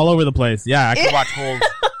holes all over the place. Yeah, I can watch holes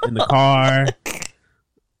in the car,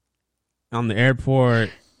 on the airport,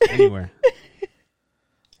 anywhere.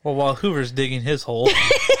 Well, while Hoover's digging his hole,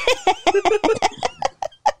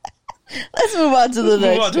 Let's move on to the move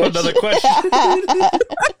next on to another question.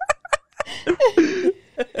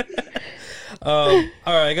 All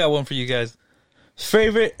right, I got one for you guys.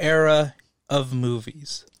 Favorite era of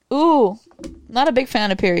movies? Ooh, not a big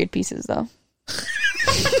fan of period pieces though.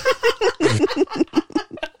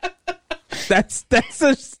 That's a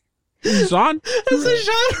Sean. That's a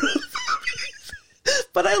genre of movies.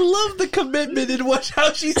 But I love the commitment in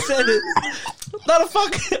how she said it. Not a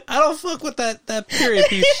fuck. I don't fuck with that period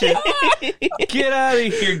piece shit. Get out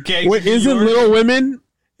of here, gang. Wait, isn't Little Women?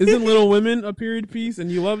 Isn't Little Women a period piece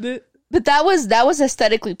and you loved it? But that was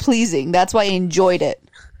aesthetically pleasing. That's why I enjoyed it.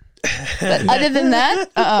 But other than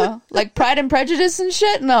that, like Pride and Prejudice and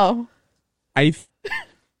shit, no. I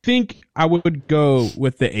think I would go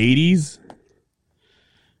with the 80s.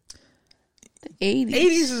 The 80s.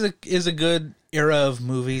 80s is a good era of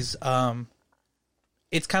movies.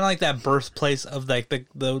 It's kind of like that birthplace of like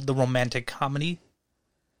the romantic comedy.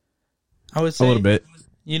 I would say A little bit.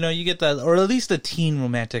 You know, you get that, or at least a teen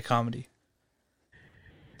romantic comedy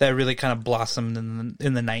that really kind of blossomed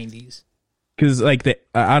in the 90s. Because like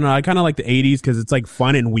I don't know, I kind of like the 80s because it's like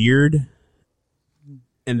fun and weird,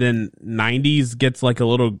 and then 90s gets like a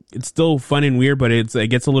little. It's still fun and weird, but it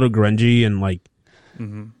gets a little grungy and like.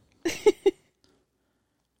 Mm-hmm.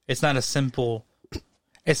 It's not as simple.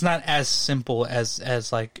 It's not as simple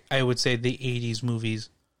as like I would say the 80s movies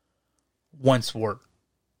once were.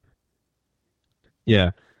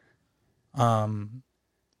 Yeah. I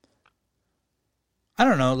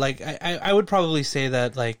don't know. Like I would probably say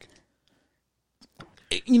that like.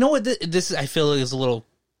 You know what? This I feel is a little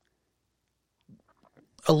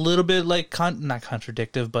bit like not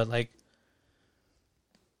contradictive, but like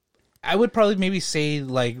I would probably maybe say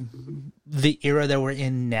like the era that we're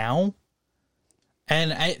in now,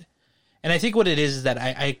 and I think what it is that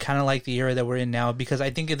I kind of like the era that we're in now because I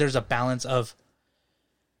think there's a balance of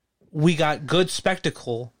we got good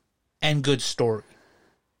spectacle and good story.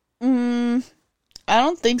 I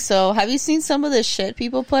don't think so. Have you seen some of the shit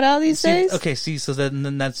people put out these days? Okay, so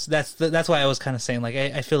then that's why I was kind of saying like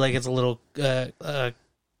I feel like it's a little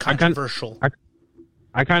controversial.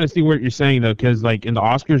 I kind of see what you're saying though, because like in the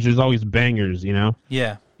Oscars, there's always bangers, you know.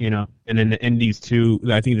 Yeah. You know, and in the indies too.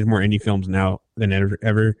 I think there's more indie films now than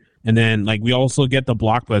ever. And then like we also get the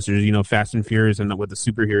blockbusters, you know, Fast and Furious, and with the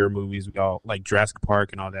superhero movies, we all like Jurassic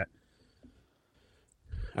Park and all that.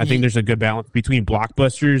 I think there's a good balance between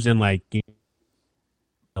blockbusters and like.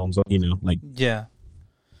 Films, you know, like yeah,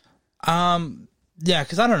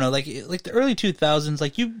 because I don't know, like the early 2000s,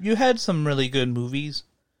 like you had some really good movies,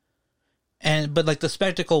 but like the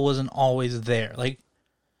spectacle wasn't always there, like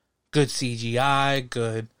good CGI,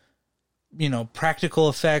 good, you know, practical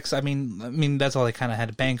effects. I mean that's all they kind of had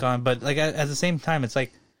to bank on, but like at the same time, it's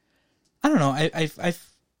like I don't know, I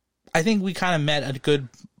think we kind of met at a good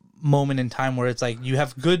moment in time where it's like you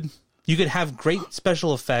could have great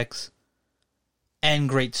special effects and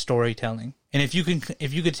great storytelling. And if you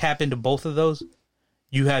could tap into both of those,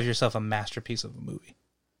 you have yourself a masterpiece of a movie.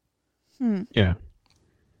 Yeah.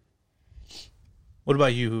 What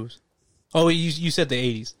about you, Hooves? Oh, you said the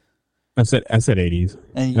 80s. I said 80s.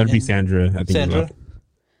 That'd be Sandra. I think. Sandra.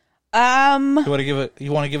 Well.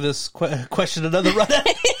 You want to give this question another run?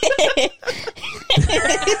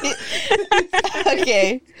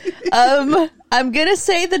 Okay. I'm gonna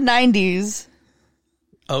say the 90s.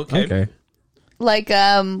 Okay. Like,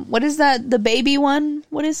 what is that? The baby one?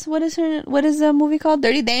 What is the movie called?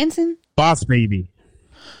 Dirty Dancing? Boss Baby.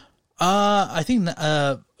 I think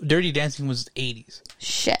Dirty Dancing was 80s.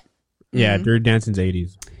 Shit. Yeah, Dirty Dancing's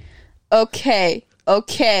 80s. Okay.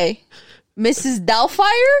 Mrs.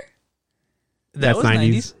 Doubtfire? That was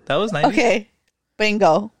 90s. That was 90s. Okay.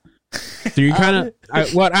 Bingo. So you're kind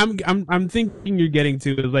of what I'm thinking you're getting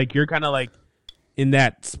to is like you're kind of like in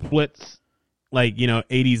that splits, like, you know,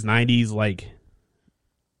 80s 90s, like,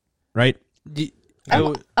 right? I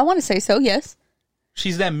want to say so. Yes.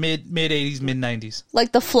 She's that mid 80s, mid 90s.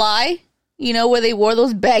 Like The Fly, you know, where they wore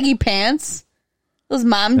those baggy pants, those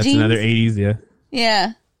mom That's jeans. another 80s, yeah.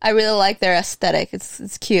 Yeah, I really like their aesthetic.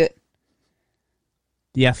 It's cute.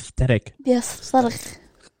 The aesthetic. Yes, aesthetic.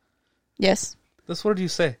 Yes. That's what did you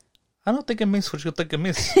say? I don't think it means what you think it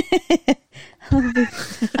means. I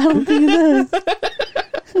don't think it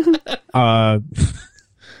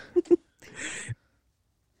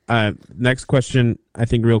does. Next question, I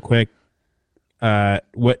think real quick.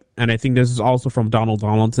 what, and I think this is also from Donald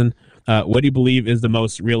Donaldson. What do you believe is the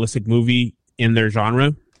most realistic movie in their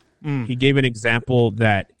genre? He gave an example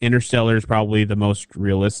that Interstellar is probably the most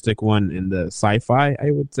realistic one in the sci-fi,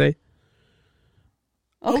 I would say.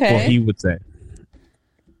 Okay. Well, he would say.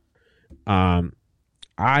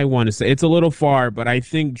 I want to say it's a little far, but I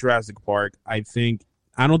think Jurassic Park. I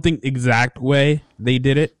don't think exact way they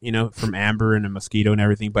did it, from amber and a mosquito and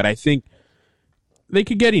everything, but I think they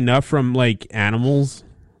could get enough from like animals.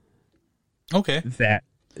 Okay.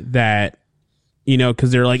 That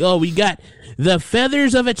because they're like, oh, we got the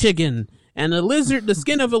feathers of a chicken and the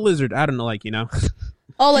skin of a lizard. I don't know,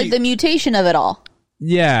 Oh, like the mutation of it all.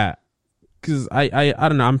 Yeah, because I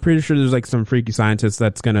don't know. I'm pretty sure there's like some freaky scientist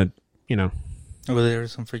that's gonna, Oh, there are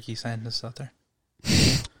some freaky scientists out there.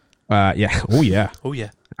 Yeah. Oh yeah. Oh yeah.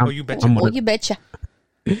 You betcha. You betcha.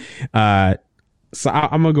 So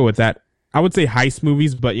I'm gonna go with that. I would say heist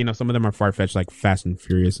movies, but some of them are far fetched, like Fast and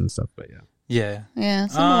Furious and stuff. But yeah. Yeah. Yeah.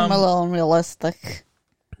 Some of them are a little unrealistic.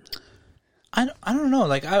 I don't know.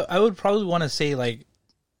 Like I would probably want to say like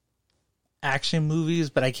action movies,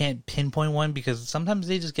 but I can't pinpoint one because sometimes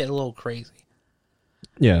they just get a little crazy.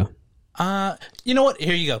 Yeah. You know what?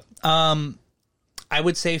 Here you go. I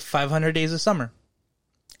would say 500 Days of Summer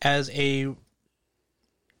as a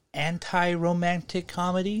anti-romantic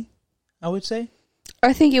comedy, I would say.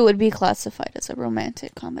 I think it would be classified as a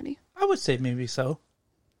romantic comedy. I would say maybe so.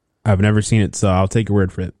 I've never seen it, so I'll take your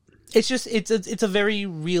word for it. It's just it's a very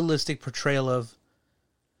realistic portrayal of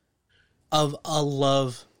a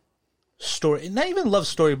love story. Not even love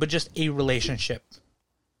story, but just a relationship.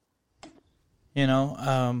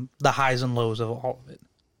 The highs and lows of all of it.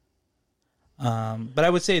 But I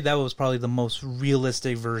would say that was probably the most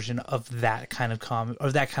realistic version of that kind of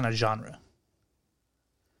or that kind of genre.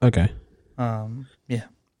 Okay. Yeah.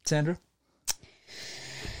 Sandra?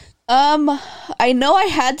 I know I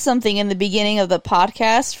had something in the beginning of the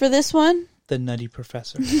podcast for this one. The Nutty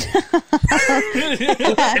Professor.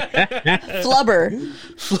 Flubber.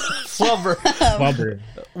 Flubber. Flubber.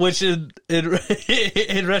 Which in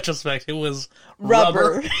retrospect, it was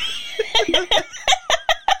Rubber.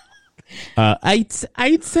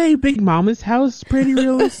 I'd say Big Mama's House pretty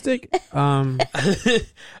realistic. I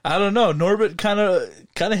don't know. Norbert kind of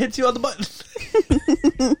hits you on the button.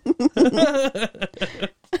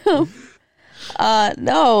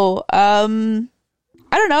 No.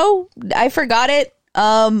 I don't know. I forgot it.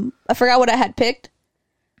 I forgot what I had picked.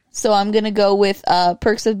 So I'm gonna go with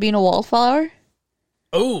Perks of Being a Wallflower.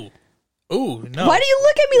 Oh, no! Why do you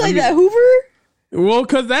look at me like that, Hoover? Well,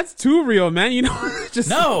 because that's too real, man. Just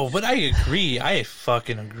no. But I agree. I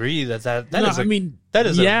fucking agree that is a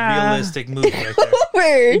realistic movie right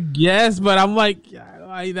there. Hoover. Yes, but I'm like,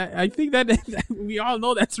 I think that we all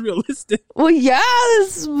know that's realistic. Well, yeah.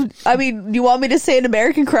 Do you want me to say an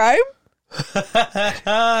American Crime?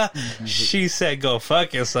 She said, "Go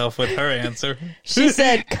fuck yourself" with her answer. She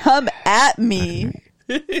said, "Come at me."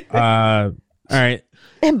 All right.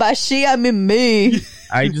 And by she, I mean me.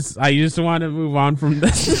 I just want to move on from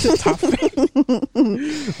this topic.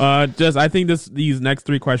 I think these next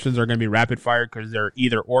three questions are going to be rapid fire because they're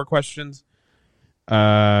either or questions. No,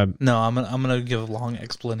 I'm gonna give a long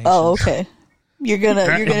explanation. Oh, okay. You're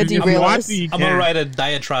gonna derail us. I'm gonna write a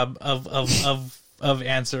diatribe of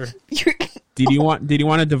answer. Did you want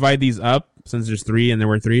to divide these up since there's three and there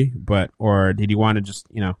were three, or did you want to just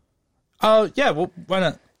Oh yeah, well, why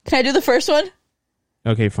not? Can I do the first one?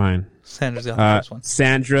 Okay, fine. Sandra's got the first one.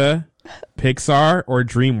 Sandra, Pixar or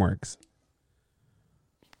DreamWorks?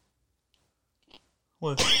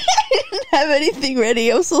 What? I didn't have anything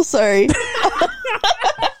ready. I'm so sorry.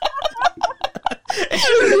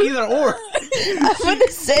 Either or. I'm gonna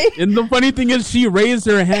say. And the funny thing is, she raised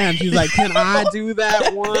her hand. She's like, "Can I do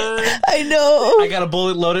that one?" I know. I got a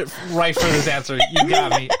bullet loaded right for this answer. You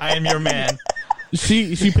got me. I am your man.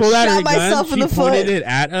 She pulled out her gun. She pointed foot. it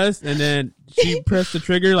at us, and then she pressed the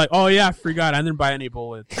trigger. Like, "Oh yeah, I forgot. I didn't buy any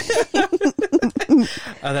bullets." Oh,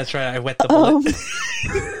 that's right. I wet the bullet.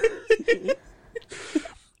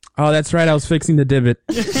 Oh, that's right. I was fixing the divot.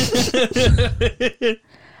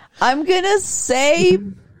 I'm gonna say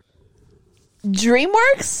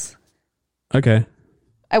DreamWorks. Okay.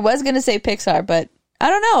 I was gonna say Pixar, but I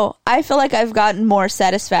don't know. I feel like I've gotten more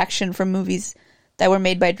satisfaction from movies that were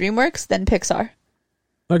made by DreamWorks than Pixar.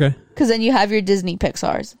 Okay. Because then you have your Disney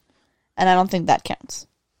Pixars, and I don't think that counts.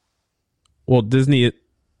 Well, Disney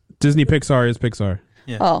Pixar is Pixar.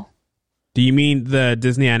 Yeah. Oh. Do you mean the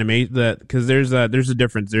Disney animation? Because there's a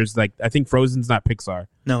difference. There's I think Frozen's not Pixar.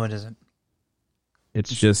 No, it isn't. It's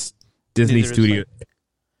just Disney Studio.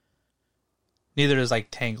 Neither is like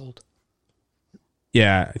Tangled.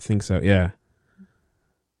 Yeah, I think so. Yeah.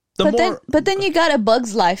 But then you got A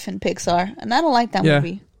Bug's Life in Pixar, and I don't like that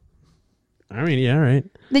movie. I mean, yeah, all right.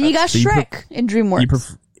 Then you got Shrek in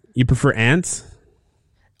DreamWorks. You prefer ants?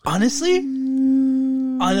 Honestly,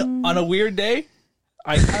 on a weird day,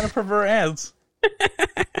 I kind of prefer ants.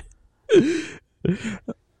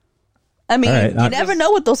 I mean, you never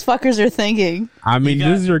know what those fuckers are thinking. I mean,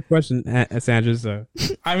 this is your question, Sandra. So,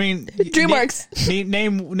 I mean, DreamWorks.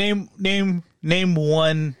 Name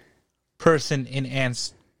one person in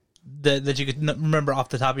ants that you could remember off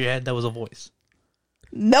the top of your head that was a voice.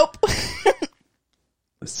 Nope.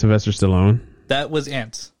 Sylvester Stallone. That was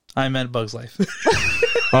ants. I meant Bug's Life.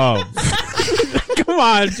 Oh, come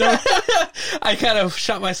on, Joe. I kind of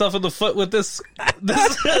shot myself in the foot with this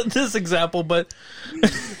example, but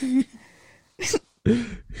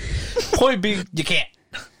point being, you can't.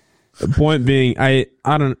 Point being, I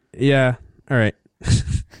don't. Yeah, all right.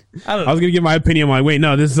 I was gonna give my opinion. I'm like, wait,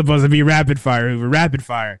 no, this is supposed to be rapid fire. Hoover, rapid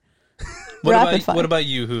fire. What about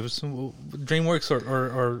you, Hooves? DreamWorks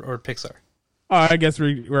or Pixar? Oh, I guess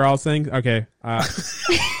we're all saying okay. I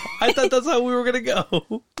thought that's how we were gonna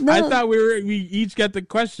go. No. I thought we each get the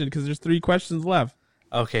question because there's 3 questions left.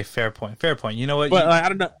 Okay, fair point. You know what? But I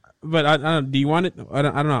don't know. But I don't know. Do you want it? I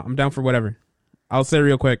don't know. I'm down for whatever. I'll say it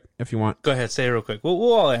real quick if you want. Go ahead, say it real quick.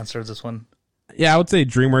 We'll all answer this one. Yeah, I would say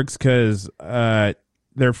DreamWorks because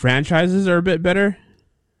their franchises are a bit better.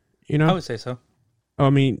 You know, I would say so. I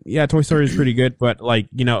mean, yeah, Toy Story is pretty good, but like,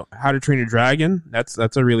 you know, How to Train Your Dragon, that's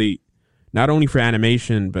a really, not only for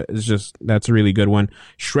animation, but that's a really good one.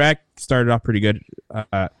 Shrek started off pretty good.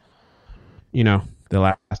 You know, the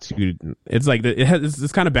last 2, it's like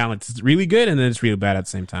it's kind of balanced. It's really good and then it's really bad at the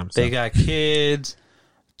same time. So. They got kids.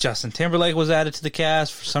 Justin Timberlake was added to the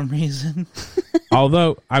cast for some reason.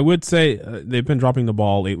 Although I would say they've been dropping the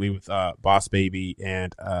ball lately with Boss Baby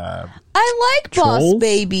and I like Trolls. Boss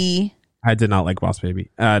Baby. I did not like Boss Baby.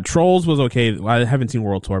 Trolls was okay. I haven't seen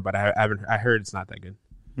World Tour, but I heard it's not that good.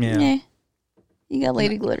 Yeah. You got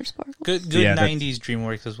Lady Glitter Sparkle. Good Yeah, 90s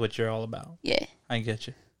DreamWorks is what you're all about. Yeah. I get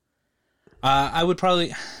you. I would probably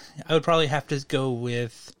have to go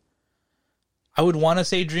with, I would want to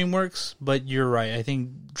say DreamWorks, but you're right. I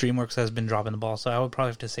think DreamWorks has been dropping the ball, so I would probably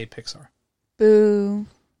have to say Pixar. Boo.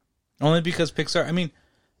 Only because Pixar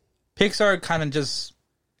kind of just,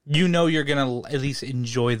 you know, you're going to at least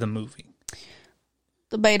enjoy the movie.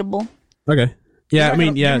 Debatable. Okay. Yeah, I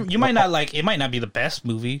mean, yeah. You might not like, it might not be the best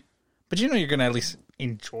movie, but you know you're going to at least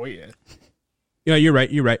enjoy it. Yeah, you're right.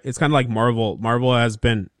 It's kind of like Marvel. Marvel has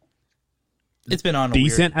been on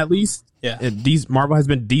decent at least. Yeah. Marvel has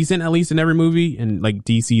been decent at least in every movie, and like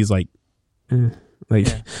DC is like,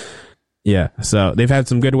 yeah. So they've had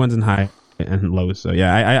some good ones and high and lows. So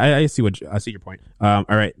yeah, I see I see your point. All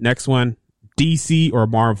right, next one, DC or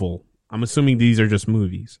Marvel. I'm assuming these are just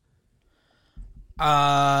movies.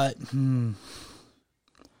 I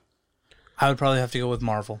would probably have to go with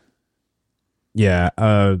Marvel. Yeah.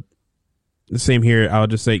 The same here. I'll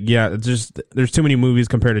just say, yeah, it's just there's too many movies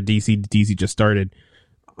compared to DC. DC just started.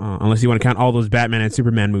 Unless you want to count all those Batman and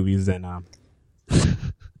Superman movies, then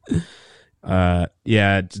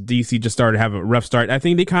yeah, DC just started to have a rough start. I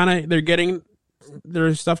think they're getting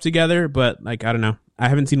their stuff together, but like, I don't know. I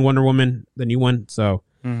haven't seen Wonder Woman, the new one, so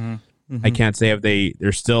I can't say if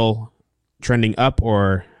they're still trending up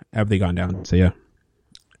or have they gone down. So yeah.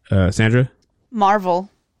 Sandra? Marvel.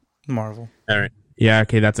 All right. Yeah,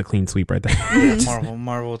 okay, that's a clean sweep right there.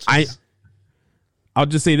 Marvel. I'll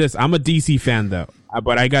just say this. I'm a DC fan, though.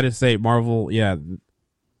 But I got to say, Marvel, yeah,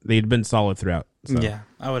 they'd been solid throughout. So. Yeah,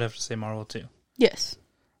 I would have to say Marvel, too. Yes.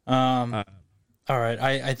 All right,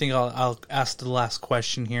 I think I'll ask the last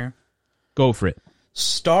question here. Go for it.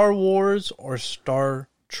 Star Wars or Star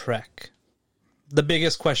Trek? The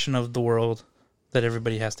biggest question of the world that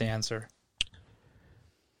everybody has to answer.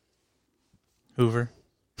 Hoover?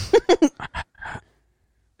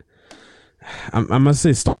 I must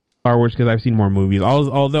say Star Wars because I've seen more movies.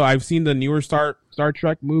 Although I've seen the newer Star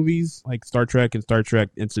Trek movies, like Star Trek and Star Trek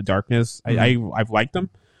Into Darkness. I've liked them,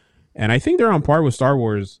 and I think they're on par with Star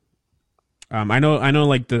Wars. I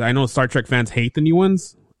know Star Trek fans hate the new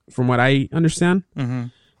ones, from what I understand.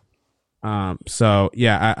 So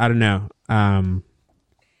yeah, I don't know. I'm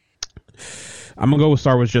gonna go with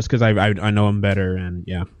Star Wars just because I know them better, and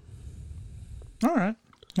yeah. All right.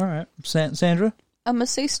 Sandra? I'm going to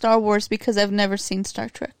say Star Wars because I've never seen Star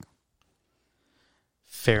Trek.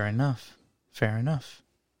 Fair enough.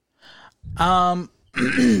 I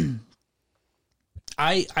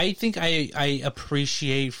think I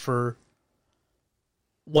appreciate for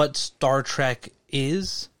what Star Trek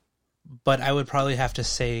is, but I would probably have to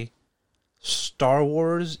say Star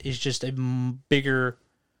Wars is just a bigger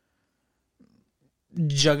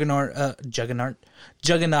juggernaut of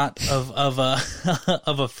a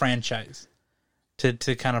of a franchise to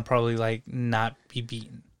kind of probably like not be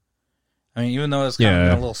beaten. I mean, even though it's kind of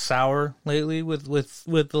been a little sour lately with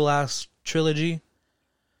the last trilogy,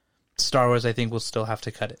 Star Wars I think will still have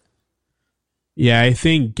to cut it. Yeah, I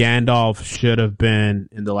think Gandalf should have been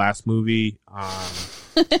in the last movie.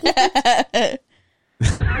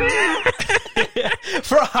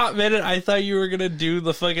 For a hot minute, I thought you were gonna do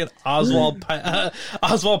the fucking Oswald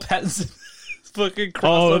Pattinson fucking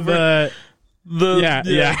crossover.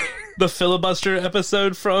 The filibuster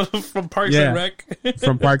episode from Parks and Rec.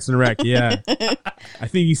 From Parks and Rec, yeah. I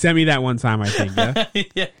think you sent me that one time. I think, yeah.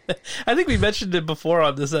 Yeah, I think we mentioned it before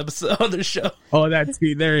on this episode on the show. Oh, that's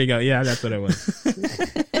there you go. Yeah, that's what it was.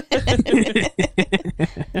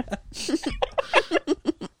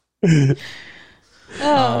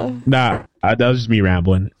 Nah, that was just me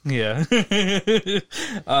rambling. Yeah.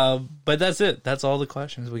 But that's it. That's all the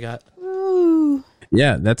questions we got. Ooh.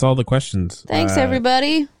 Yeah, that's all the questions. Thanks,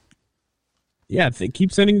 everybody. Yeah,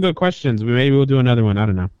 keep sending the questions. Maybe we'll do another one. I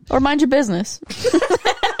don't know. Or mind your business.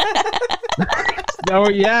 No,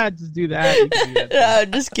 yeah, just do that. You can do that. No,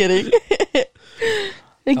 just kidding.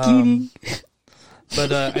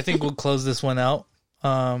 But I think we'll close this one out.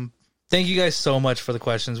 Thank you guys so much for the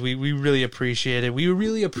questions. We really appreciate it. We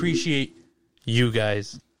really appreciate you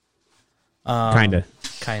guys. Kinda.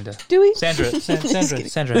 Do we? Sandra has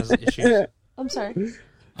issues. I'm sorry.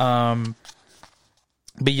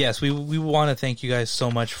 But yes, we want to thank you guys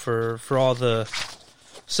so much for all the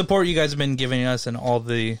support you guys have been giving us and all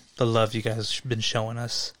the love you guys have been showing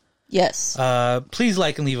us. Yes. Please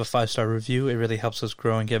like and leave a 5-star review. It really helps us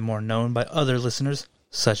grow and get more known by other listeners,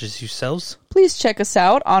 such as yourselves. Please check us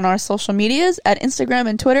out on our social medias at Instagram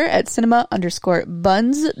and Twitter at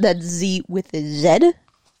cinema_buns. That's Z with a Z.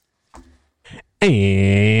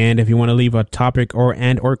 And if you want to leave a topic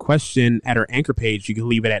or question at our anchor page, you can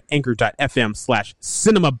leave it at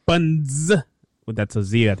anchor.fm/cinemabuns. That's a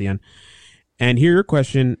Z at the end. And hear your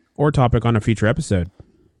question or topic on a future episode.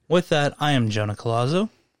 With that, I am Jonah Colazzo.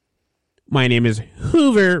 My name is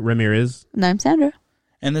Hoover Ramirez. And I'm Sandra.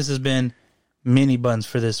 And this has been Mini-Bunz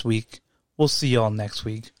for this week. We'll see y'all next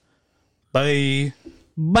week. Bye.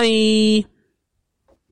 Bye.